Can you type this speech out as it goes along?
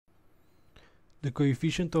The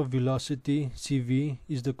coefficient of velocity, CV,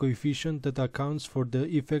 is the coefficient that accounts for the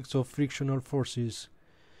effects of frictional forces.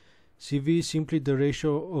 CV is simply the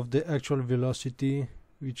ratio of the actual velocity,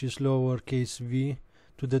 which is lowercase v,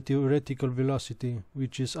 to the theoretical velocity,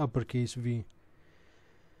 which is uppercase v.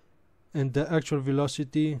 And the actual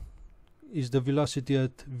velocity is the velocity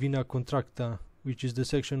at vena contracta, which is the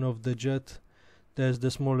section of the jet that has the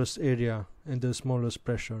smallest area and the smallest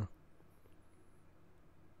pressure.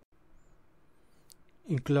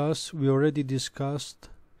 In class, we already discussed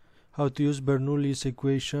how to use Bernoulli's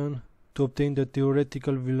equation to obtain the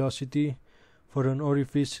theoretical velocity for an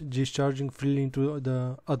orifice discharging freely into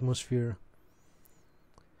the atmosphere.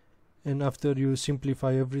 And after you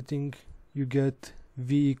simplify everything, you get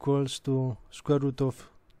V equals to square root of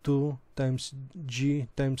 2 times G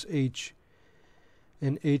times H.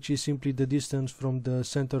 And H is simply the distance from the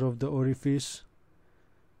center of the orifice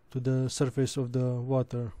to the surface of the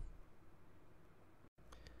water.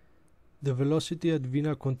 The velocity at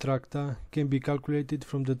vena contracta can be calculated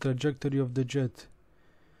from the trajectory of the jet.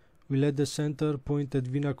 We let the center point at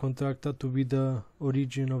vena contracta to be the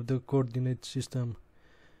origin of the coordinate system,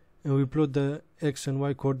 and we plot the x and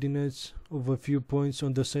y coordinates of a few points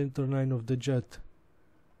on the center line of the jet.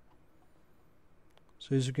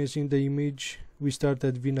 So as you can see in the image, we start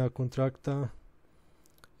at vena contracta,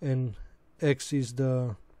 and x is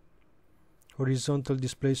the horizontal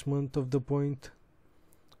displacement of the point,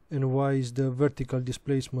 and y is the vertical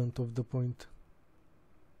displacement of the point.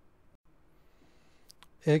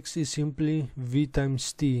 X is simply v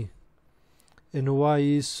times t, and y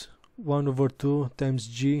is 1 over 2 times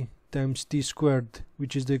g times t squared,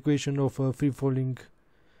 which is the equation of a free-falling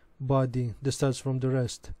body that starts from the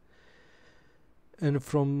rest. And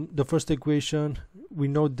from the first equation, we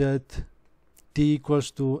know that t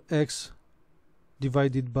equals to x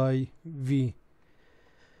divided by v,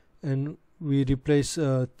 and we replace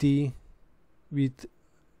t with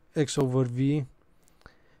x over v,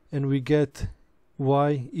 and we get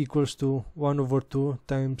y equals to 1 over 2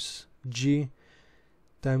 times g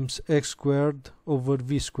times x squared over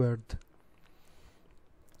v squared.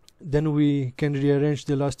 Then we can rearrange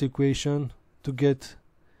the last equation to get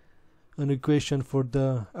an equation for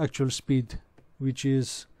the actual speed, which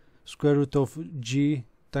is square root of g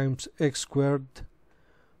times x squared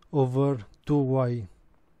over 2y.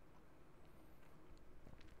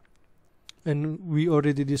 And we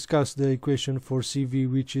already discussed the equation for CV,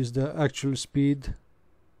 which is the actual speed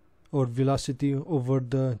or velocity over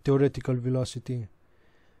the theoretical velocity,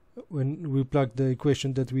 when we plug the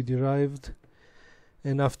equation that we derived.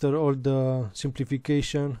 And after all the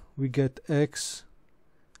simplification, we get x,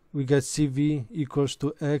 we get CV equals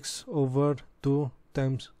to x over 2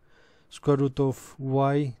 times square root of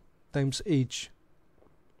y times h.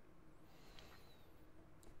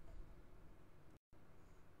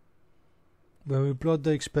 When we plot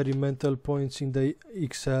the experimental points in the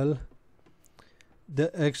Excel,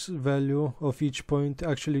 the x value of each point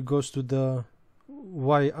actually goes to the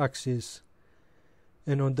y-axis,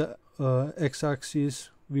 and on the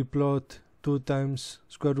x-axis we plot 2 times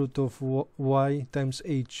square root of y times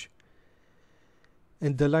h,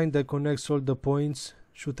 and the line that connects all the points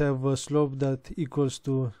should have a slope that equals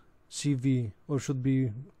to CV, or should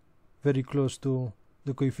be very close to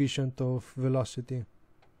the coefficient of velocity.